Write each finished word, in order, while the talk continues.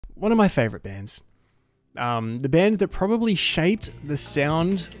one of my favorite bands. The band that probably shaped the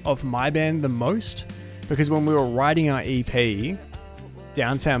sound of my band the most, because when we were writing our EP,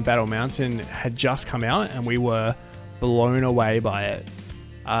 Downtown Battle Mountain had just come out and we were blown away by it.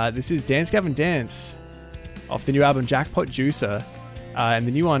 This is Dance Gavin Dance off the new album Jackpot Juicer, and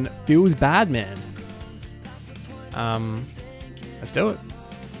the new one Feels Bad Man. Let's do it.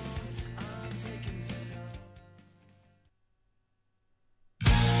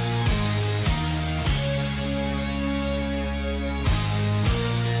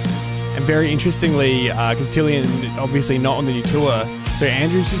 And very interestingly, because Tillian obviously not on the new tour, so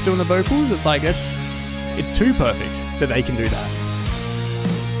Andrew's just doing the vocals. It's like it's too perfect that they can do that.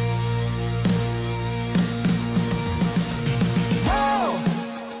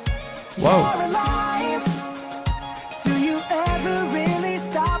 Whoa. You're alive. Do you ever really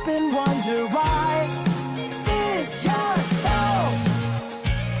stop and wonder why? Is your soul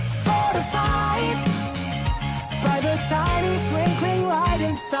fortified by the tiny twinkling light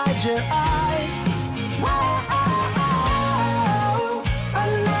inside your eyes? Whoa,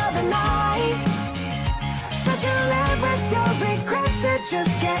 another night. Should you live with your regrets or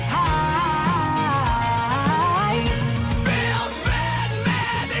just get high? Feels bad,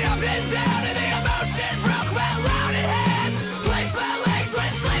 man. The up and down and the emotion broke my loaded hands. Place my legs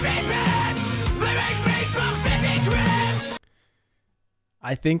with sleeping bags. They make me smoke 50 grams.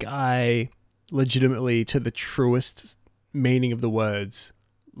 I think I legitimately, to the truest meaning of the words,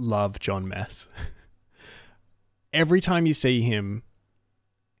 love John Mess. Every time you see him,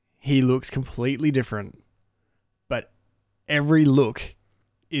 he looks completely different, but every look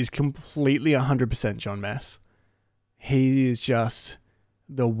is completely 100% John Mess. He is just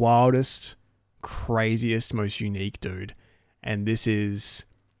the wildest, craziest, most unique dude, and this is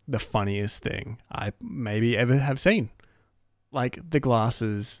the funniest thing I maybe ever have seen. Like the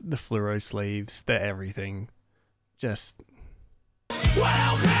glasses, the fluoro sleeves, the everything. Just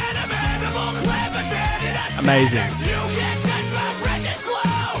amazing.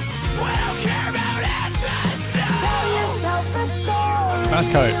 Nice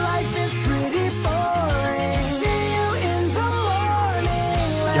coat.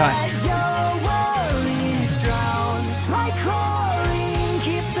 Yikes.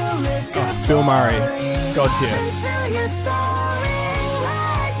 Oh, Bill Murray, God tier.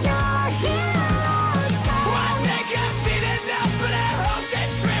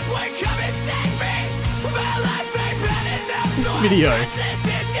 This video.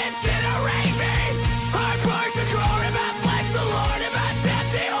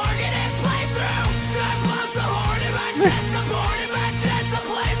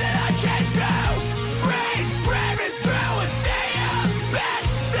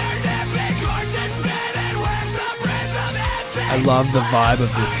 I love the vibe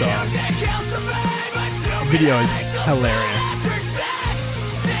of this song. The video is hilarious.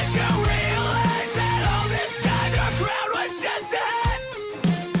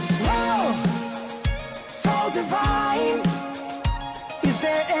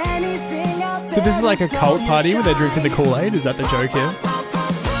 So this is like a cult party where they're drinking the Kool-Aid? Is that the joke here?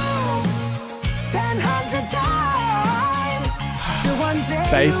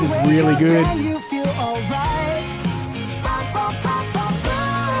 Bass is really good.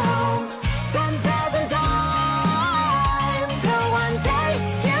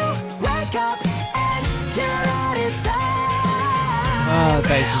 The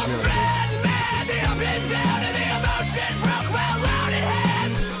bass is really good.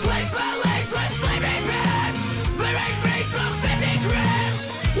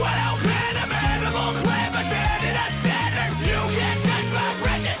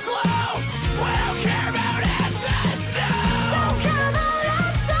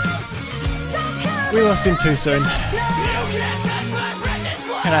 We lost him too soon. And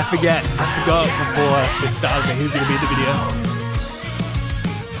I forgot before the start of it he was going to be in the video.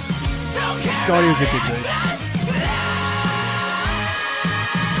 God, he was a good dude.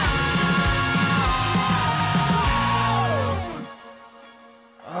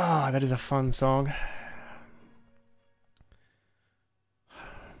 Oh, that is a fun song.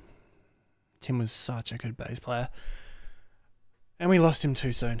 Tim was such a good bass player. And we lost him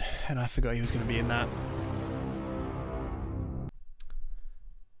too soon, and I forgot he was going to be in that.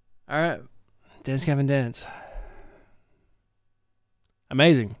 Alright, Dance Gavin Dance.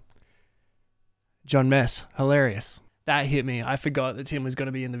 Amazing. John Mess, hilarious. That hit me. I forgot that Tim was going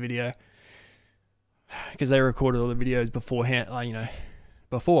to be in the video. Because they recorded all the videos beforehand, like, you know,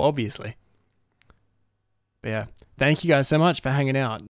 before, obviously. But yeah, thank you guys so much for hanging out.